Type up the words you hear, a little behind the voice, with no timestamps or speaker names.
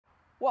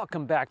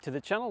Welcome back to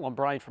the channel. I'm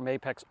Brian from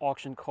Apex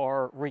Auction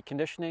Car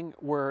Reconditioning.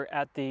 We're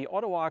at the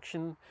auto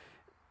auction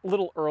a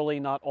little early.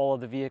 Not all of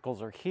the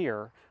vehicles are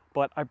here,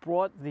 but I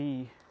brought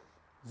the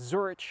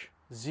Zurich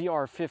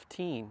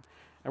ZR15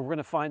 and we're going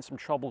to find some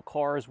troubled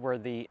cars where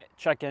the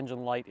check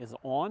engine light is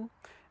on,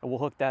 and we'll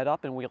hook that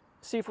up and we'll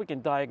see if we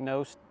can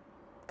diagnose,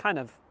 kind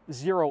of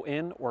zero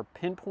in or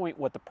pinpoint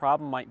what the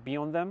problem might be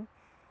on them,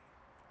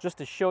 just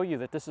to show you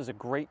that this is a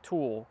great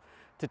tool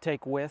to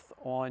take with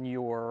on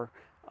your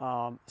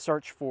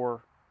search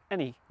for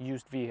any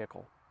used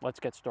vehicle. Let's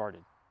get started.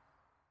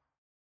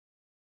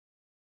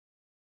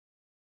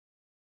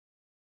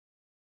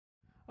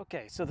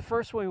 Okay, so the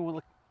first one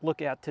we'll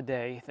look at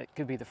today, that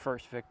could be the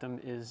first victim,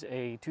 is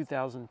a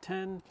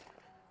 2010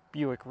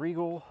 Buick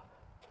Regal.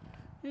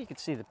 You can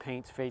see the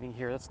paint's fading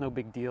here. That's no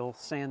big deal.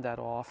 Sand that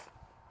off.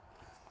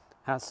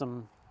 Has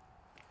some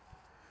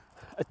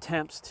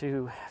attempts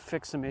to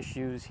fix some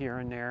issues here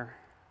and there.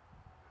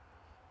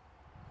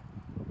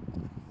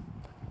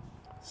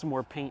 Some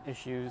more paint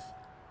issues.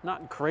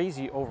 Not in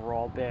crazy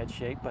overall bad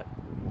shape, but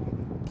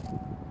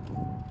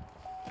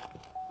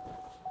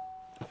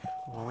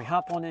when we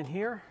hop on in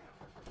here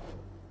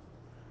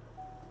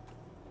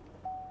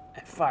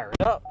and fire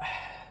it up,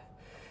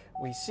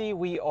 we see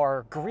we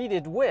are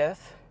greeted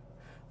with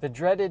the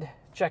dreaded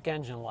check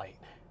engine light.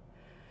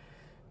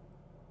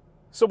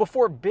 So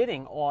before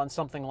bidding on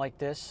something like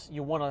this,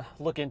 you want to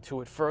look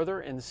into it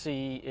further and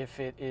see if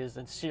it is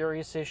a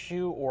serious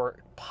issue or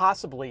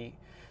possibly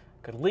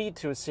could lead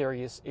to a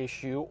serious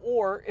issue,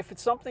 or if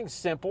it's something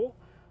simple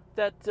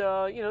that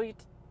you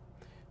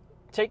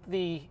take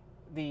the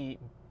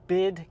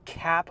bid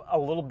cap a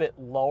little bit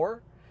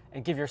lower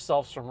and give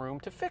yourself some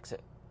room to fix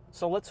it.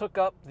 So let's hook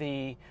up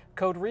the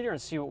code reader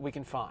and see what we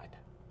can find.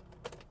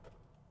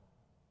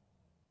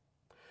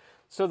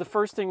 So the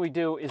first thing we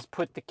do is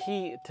put the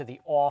key to the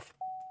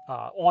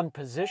on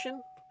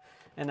position,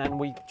 and then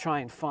we try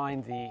and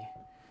find the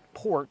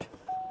port,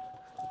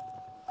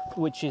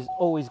 which is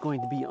always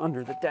going to be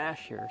under the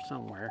dash here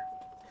somewhere.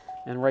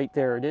 And right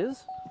there it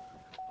is.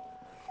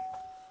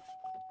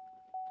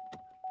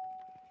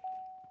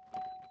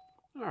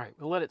 All right,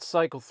 we'll let it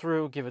cycle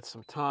through, give it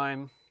some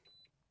time.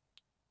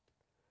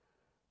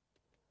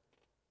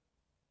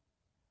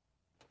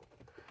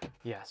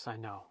 Yes, I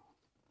know.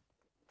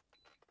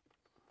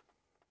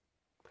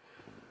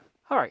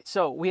 All right,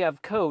 so we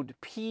have code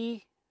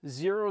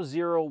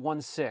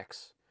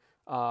P0016.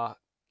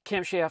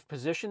 Camshaft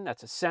position,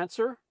 that's a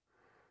sensor.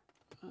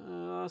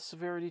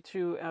 Severity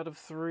 2 out of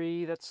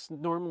 3. That's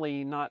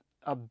normally not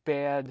a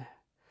bad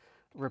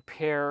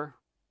repair.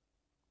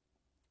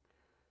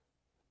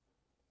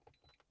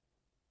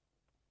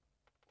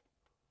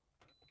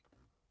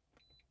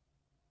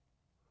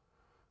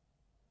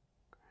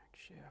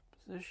 Crankshaft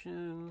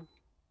position.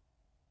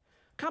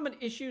 Common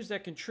issues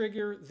that can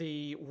trigger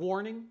the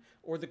warning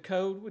or the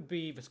code would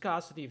be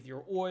viscosity of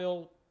your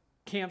oil,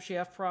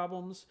 camshaft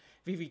problems,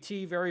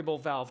 VVT, variable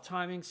valve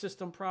timing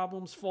system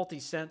problems, faulty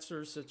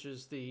sensors such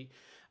as the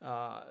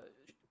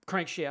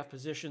crankshaft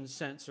position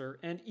sensor,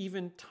 and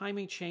even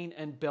timing chain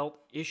and belt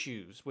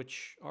issues,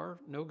 which are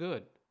no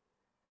good.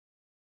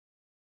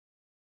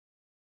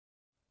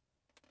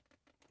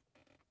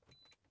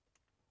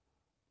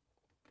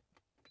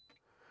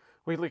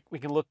 We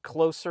can look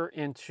closer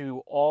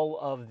into all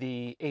of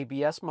the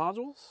ABS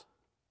modules.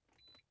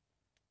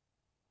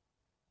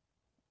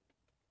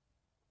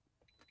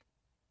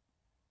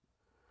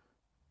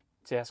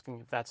 It's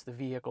asking if that's the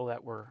vehicle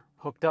that we're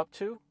hooked up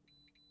to.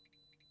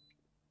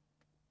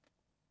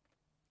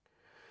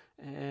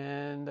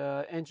 And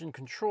engine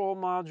control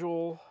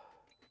module,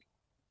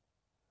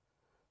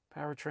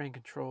 powertrain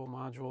control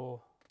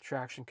module,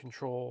 traction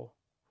control,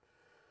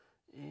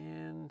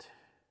 and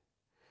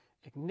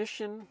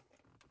ignition.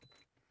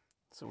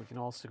 So we can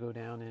also go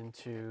down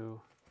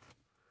into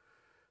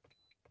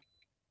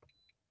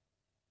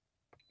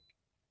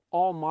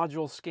all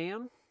module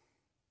scan.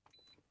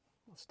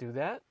 Let's do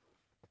that.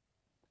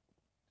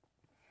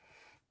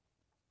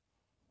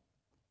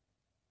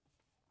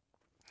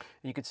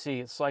 You can see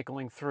it's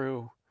cycling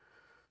through,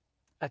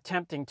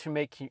 attempting to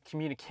make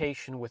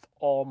communication with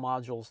all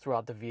modules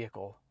throughout the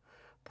vehicle.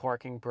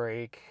 Parking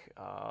brake,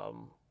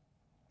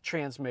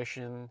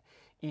 transmission,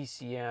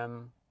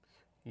 ECM,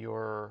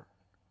 your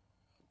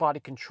body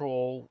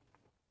control,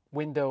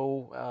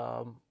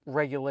 window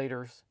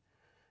regulators,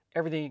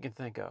 everything you can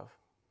think of.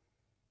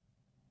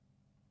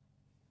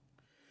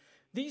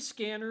 These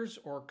scanners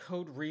or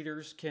code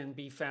readers can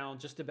be found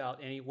just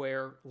about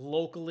anywhere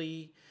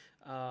locally.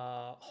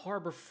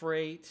 Harbor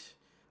Freight,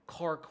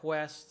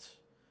 CarQuest,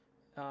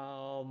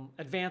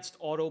 Advanced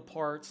Auto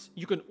Parts.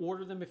 You can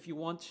order them if you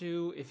want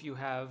to. If you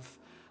have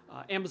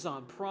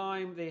Amazon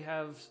Prime, they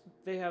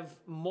have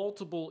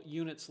multiple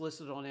units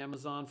listed on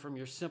Amazon, from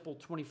your simple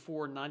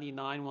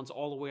 $24.99 ones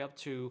all the way up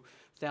to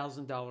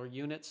 $1,000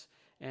 units.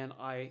 And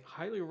I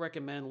highly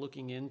recommend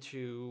looking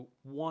into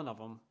one of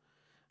them.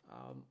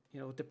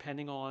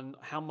 Depending on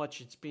how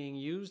much it's being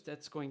used,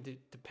 that's going to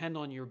depend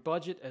on your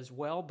budget as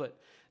well. But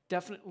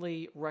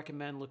definitely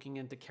recommend looking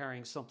into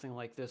carrying something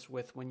like this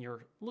with when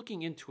you're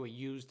looking into a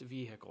used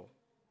vehicle.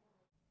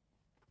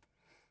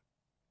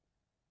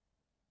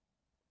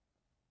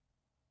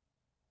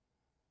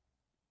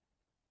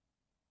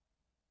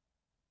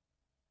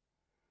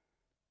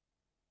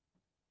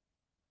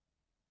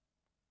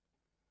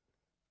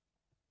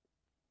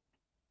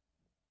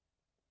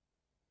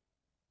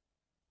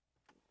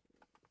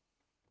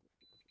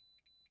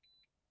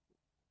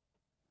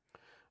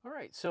 All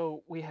right,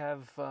 so we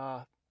have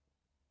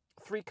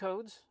 3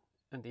 codes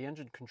in the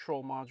engine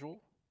control module,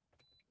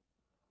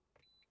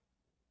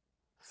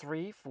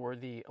 3 for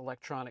the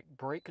electronic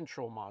brake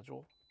control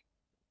module,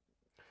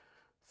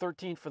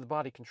 13 for the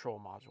body control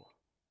module,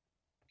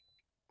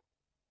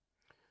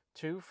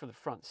 2 for the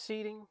front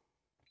seating,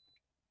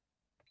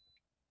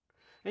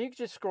 and you can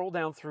just scroll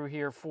down through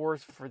here, 4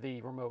 for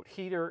the remote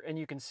heater, and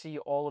you can see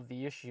all of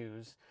the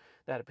issues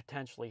that it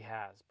potentially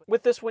has. But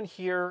with this one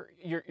here,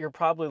 you're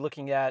probably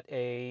looking at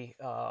a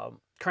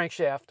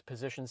crankshaft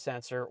position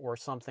sensor or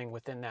something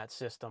within that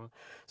system.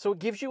 So it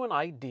gives you an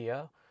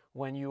idea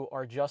when you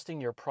are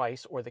adjusting your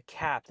price or the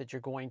cap that you're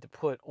going to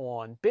put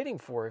on bidding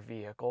for a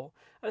vehicle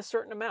at a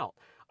certain amount.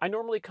 I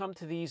normally come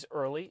to these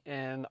early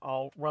and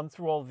I'll run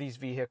through all of these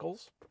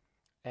vehicles,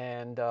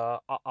 and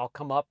I'll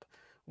come up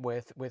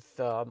with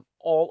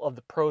all of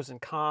the pros and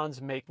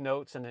cons, make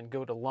notes, and then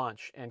go to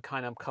lunch and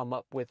kind of come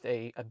up with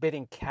a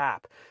bidding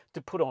cap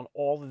to put on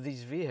all of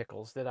these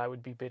vehicles that I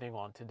would be bidding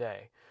on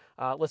today.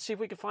 Let's see if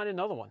we can find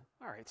another one.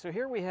 All right, so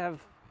here we have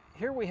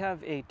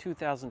a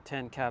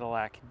 2010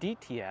 Cadillac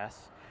DTS.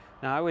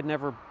 Now, I would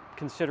never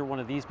consider one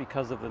of these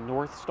because of the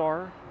North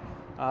Star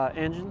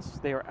engines.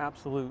 They are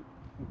absolute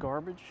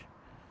garbage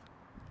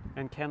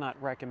and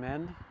cannot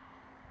recommend.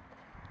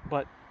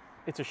 But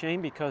it's a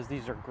shame because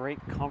these are great,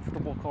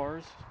 comfortable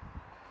cars.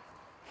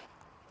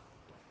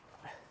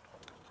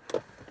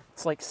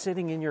 It's like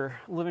sitting in your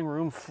living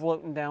room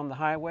floating down the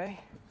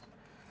highway.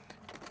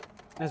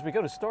 As we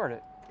go to start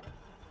it,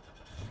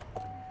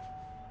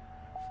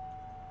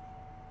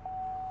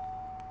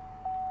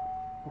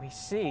 we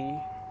see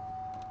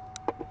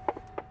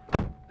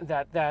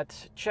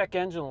that check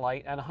engine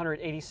light at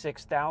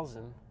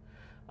 186,000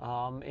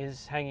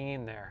 is hanging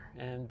in there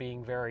and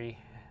being very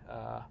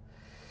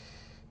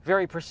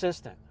very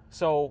persistent.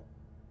 So,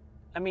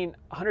 I mean,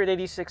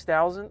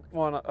 186,000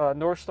 on a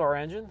North Star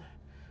engine,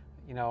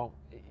 you know,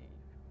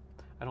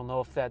 I don't know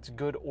if that's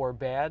good or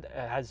bad.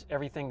 Has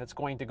everything that's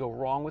going to go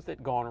wrong with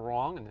it gone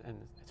wrong and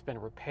it's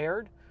been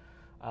repaired?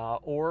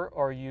 Or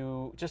are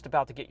you just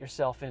about to get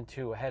yourself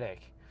into a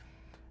headache?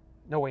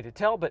 No way to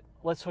tell, but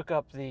let's hook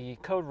up the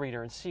code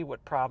reader and see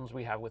what problems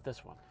we have with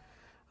this one.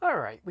 All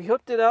right, we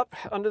hooked it up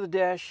under the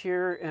dash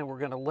here, and we're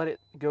going to let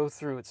it go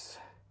through its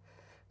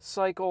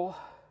cycle.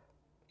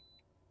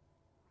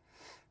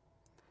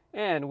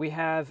 And we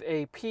have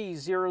a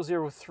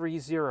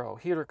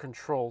P0030 heater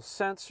control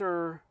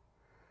sensor.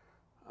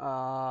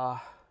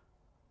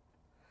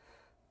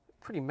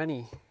 Pretty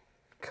many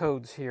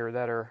codes here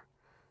that are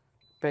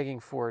begging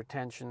for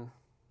attention.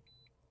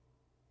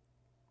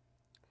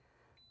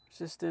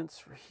 Resistance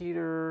for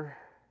heater.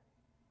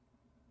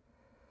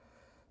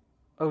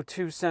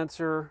 O2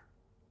 sensor.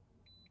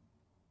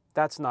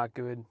 That's not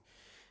good.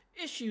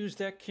 Issues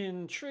that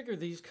can trigger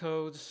these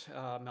codes: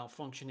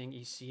 malfunctioning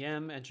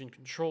ECM, engine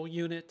control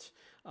unit,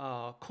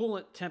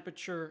 coolant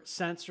temperature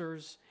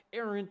sensors,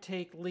 air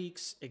intake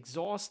leaks,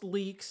 exhaust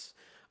leaks,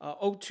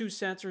 O2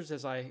 sensors,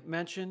 as I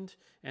mentioned,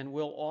 and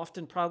will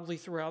often probably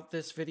throughout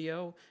this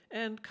video,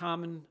 and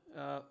common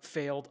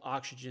failed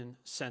oxygen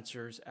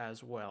sensors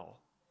as well.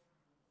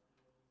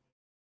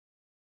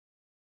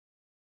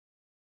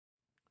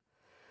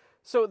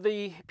 So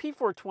the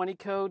P420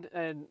 code,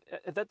 and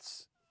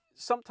that's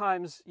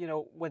sometimes, you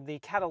know, when the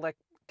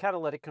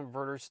catalytic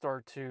converters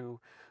start to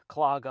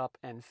clog up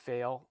and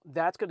fail,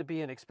 that's going to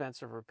be an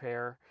expensive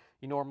repair.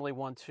 You normally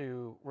want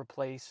to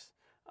replace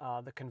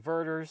the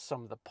converters,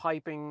 some of the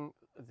piping,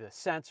 the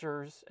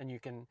sensors, and you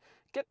can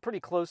get pretty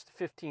close to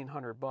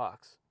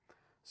 $1,500.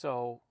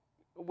 So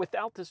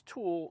without this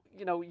tool,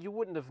 you know, you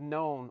wouldn't have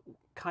known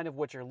kind of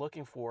what you're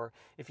looking for.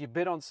 If you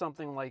bid on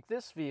something like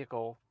this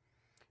vehicle,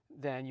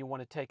 then you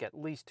want to take at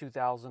least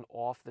 $2,000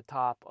 off the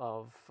top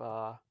of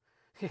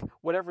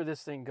whatever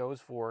this thing goes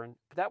for, and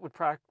that would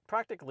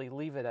practically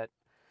leave it at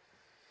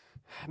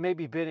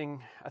maybe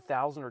bidding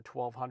 $1,000 or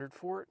 $1,200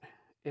 for it,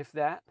 if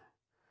that.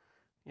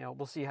 You know,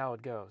 we'll see how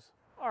it goes.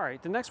 All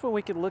right, the next one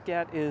we could look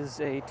at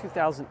is a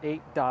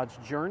 2008 Dodge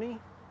Journey.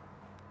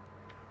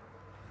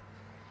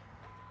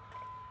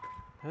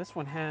 Now, this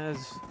one has,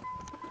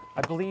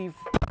 I believe,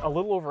 a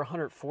little over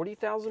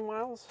 140,000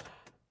 miles.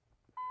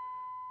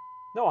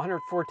 No,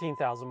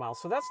 114,000 miles,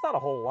 so that's not a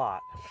whole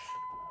lot.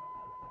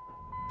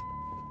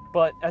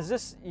 But as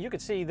this, you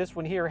can see, this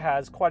one here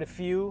has quite a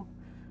few.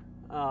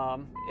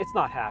 It's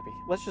not happy.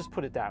 Let's just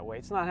put it that way.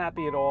 It's not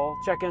happy at all.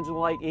 Check engine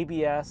light,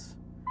 ABS,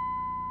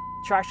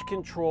 traction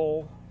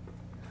control.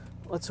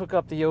 Let's hook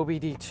up the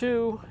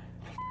OBD2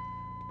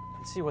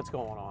 and see what's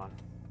going on.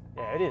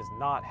 Yeah, it is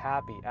not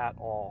happy at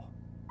all.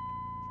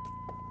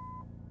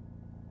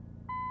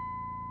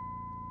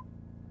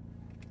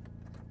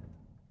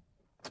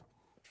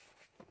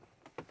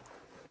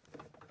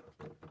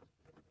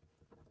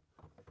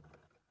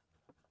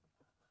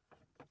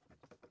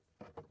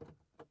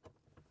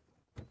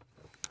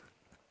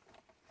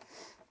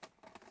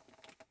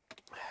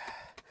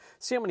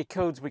 See how many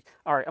codes we...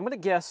 All right, I'm going to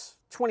guess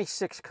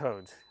 26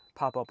 codes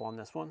pop up on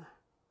this one.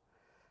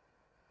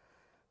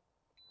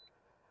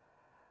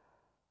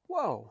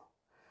 Whoa.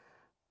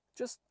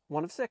 Just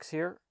one of 6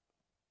 here.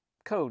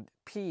 Code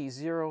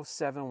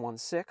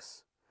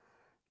P0716,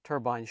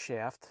 turbine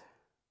shaft.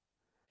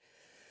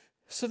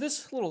 So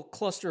this little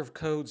cluster of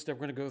codes that we're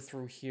going to go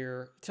through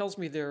here tells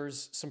me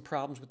there's some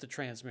problems with the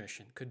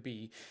transmission. Could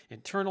be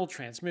internal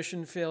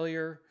transmission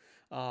failure,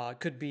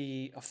 could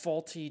be a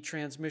faulty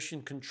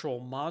transmission control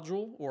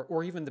module,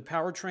 or even the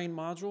powertrain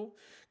module.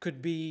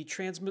 Could be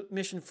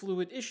transmission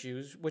fluid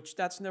issues, which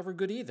that's never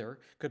good either.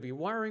 Could be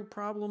wiring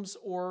problems,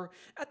 or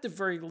at the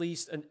very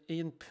least an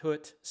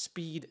input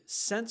speed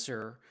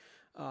sensor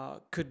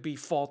could be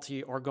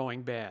faulty or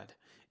going bad.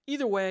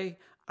 Either way,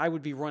 I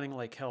would be running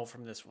like hell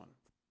from this one.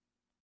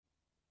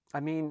 I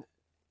mean,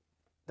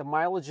 the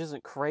mileage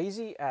isn't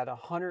crazy at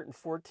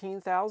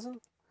 114,000,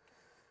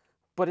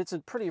 but it's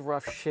in pretty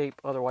rough shape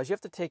otherwise. You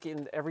have to take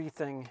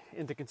everything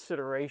into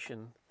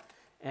consideration.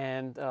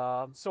 And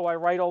so I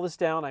write all this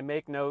down, I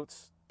make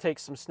notes, take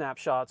some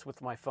snapshots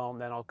with my phone,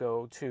 then I'll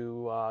go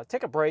to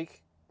take a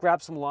break,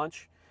 grab some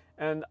lunch,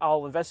 and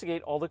I'll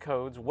investigate all the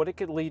codes, what it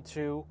could lead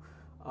to,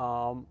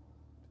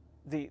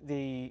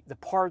 the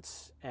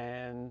parts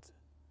and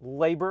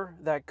labor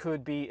that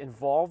could be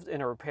involved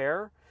in a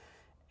repair.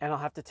 And I'll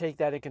have to take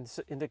that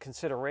into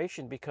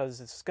consideration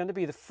because it's going to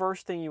be the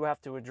first thing you have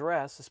to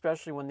address,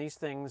 especially when these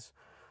things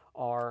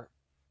are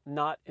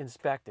not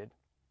inspected.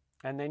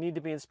 And they need to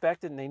be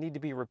inspected and they need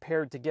to be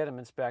repaired to get them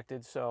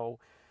inspected. So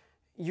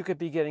you could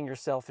be getting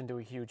yourself into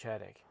a huge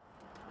headache.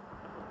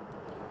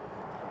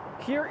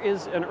 Here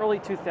is an early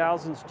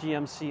 2000s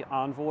GMC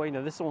Envoy.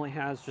 Now this only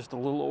has just a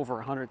little over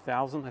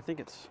 100,000. I think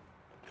it's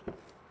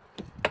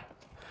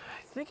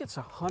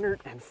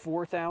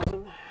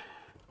 104,000.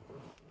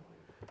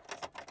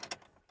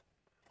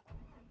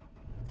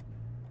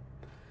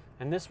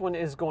 And this one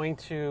is going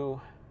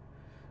to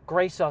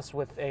grace us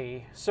with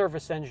a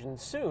service engine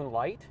soon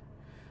light,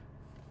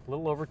 a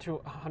little over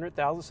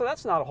 200,000. So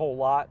that's not a whole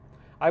lot.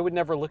 I would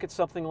never look at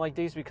something like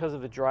these because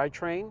of the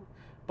drivetrain.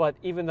 But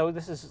even though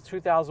this is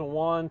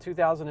 2001,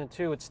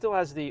 2002, it still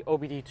has the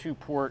OBD2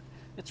 port.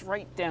 It's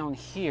right down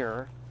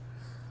here.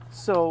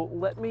 So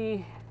let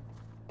me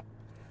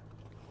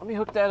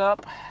hook that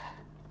up.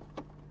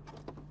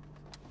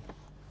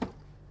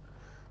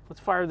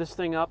 Let's fire this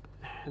thing up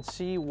and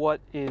see what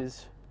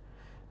is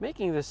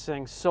making this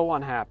thing so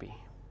unhappy.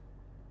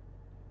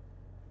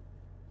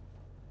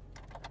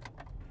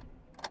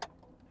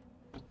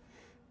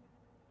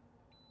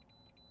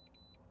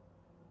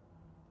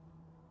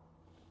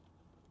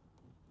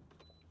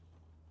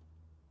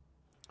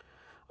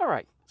 All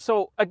right,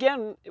 so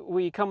again,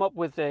 we come up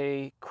with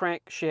a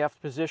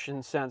crankshaft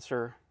position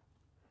sensor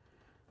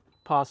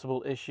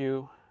possible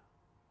issue.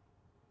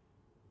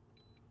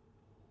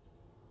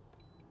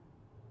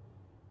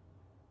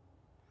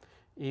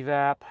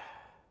 Evap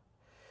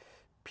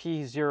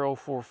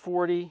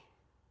P0440.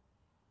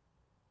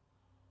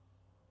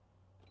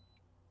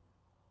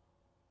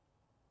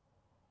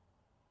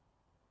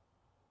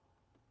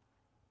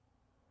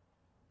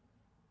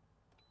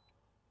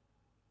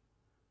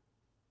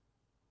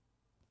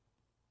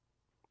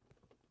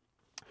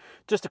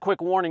 Just a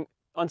quick warning,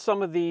 on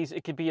some of these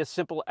it could be as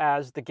simple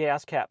as the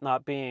gas cap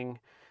not being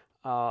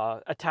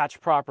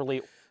attached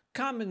properly.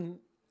 Common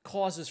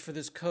causes for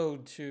this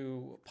code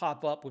to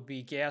pop up would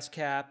be gas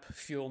cap,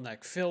 fuel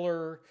neck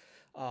filler,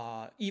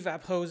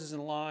 evap hoses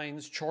and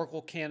lines,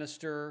 charcoal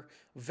canister,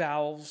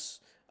 valves,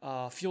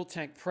 fuel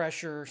tank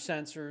pressure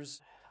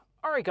sensors.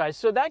 All right, guys,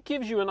 so that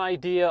gives you an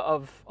idea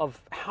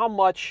of how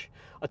much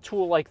a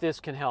tool like this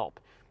can help.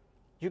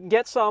 You can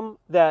get some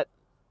that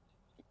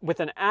with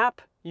an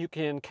app you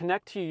can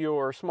connect to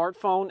your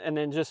smartphone and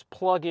then just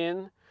plug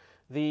in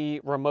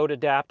the remote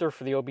adapter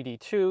for the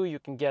OBD2. You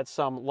can get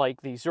some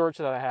like the Zurich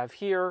that I have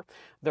here.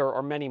 There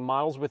are many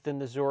models within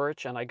the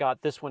Zurich, and I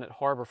got this one at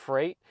Harbor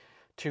Freight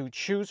to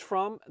choose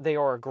from. They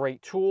are a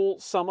great tool.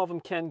 Some of them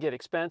can get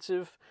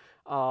expensive.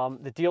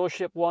 The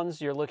dealership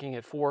ones, you're looking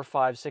at $4,000,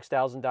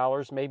 $5,000,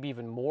 $6,000, maybe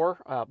even more.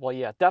 Well,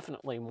 yeah,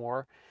 definitely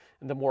more.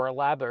 The more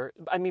elaborate.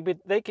 I mean, but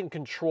they can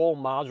control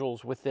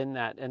modules within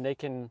that, and they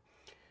can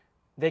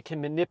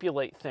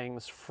manipulate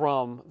things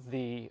from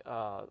the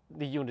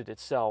unit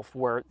itself,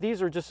 where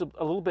these are just a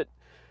little bit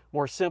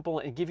more simple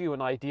and give you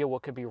an idea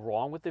what could be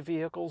wrong with the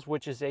vehicles,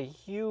 which is a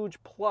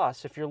huge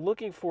plus if you're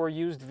looking for a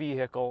used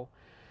vehicle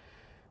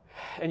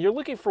and you're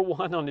looking for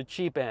one on the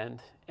cheap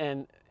end.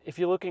 And if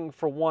you're looking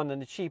for one on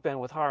the cheap end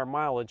with higher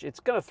mileage, it's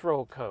going to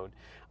throw a code.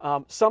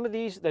 Some of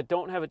these that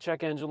don't have a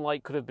check engine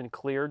light could have been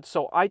cleared,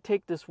 so I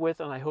take this with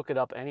and I hook it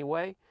up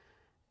anyway,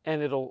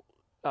 and it'll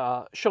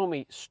show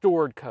me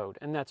stored code,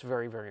 and that's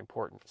very, very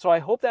important. So I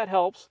hope that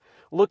helps.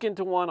 Look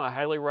into one. I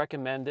highly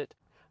recommend it.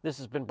 This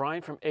has been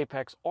Brian from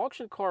Apex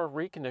Auction Car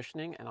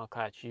Reconditioning, and I'll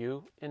catch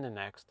you in the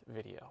next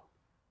video.